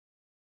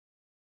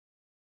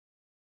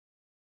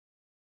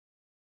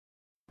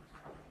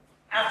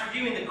After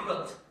viewing the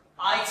quilt,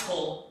 I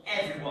told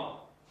everyone,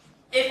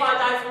 if I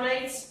die from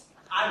AIDS,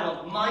 I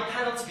want my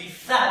panel to be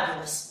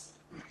fabulous.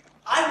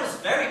 I was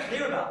very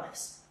clear about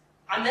this.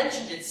 I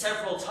mentioned it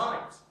several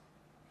times.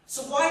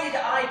 So why did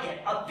I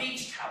get a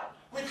beach towel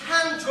with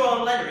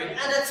hand-drawn lettering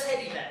and a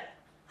teddy bear?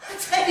 A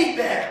teddy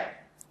bear!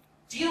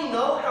 Do you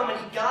know how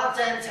many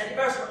goddamn teddy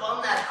bears were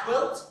on that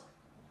quilt?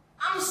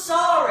 I'm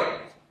sorry.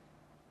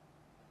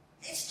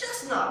 It's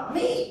just not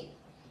me.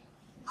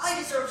 I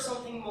deserve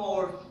something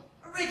more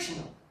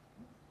original.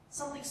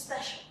 Something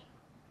special.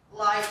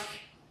 Like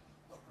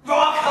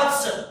Rock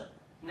Hudson.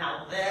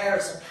 Now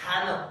there's a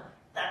panel.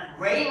 That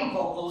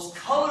rainbow, those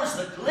colors,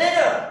 the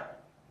glitter.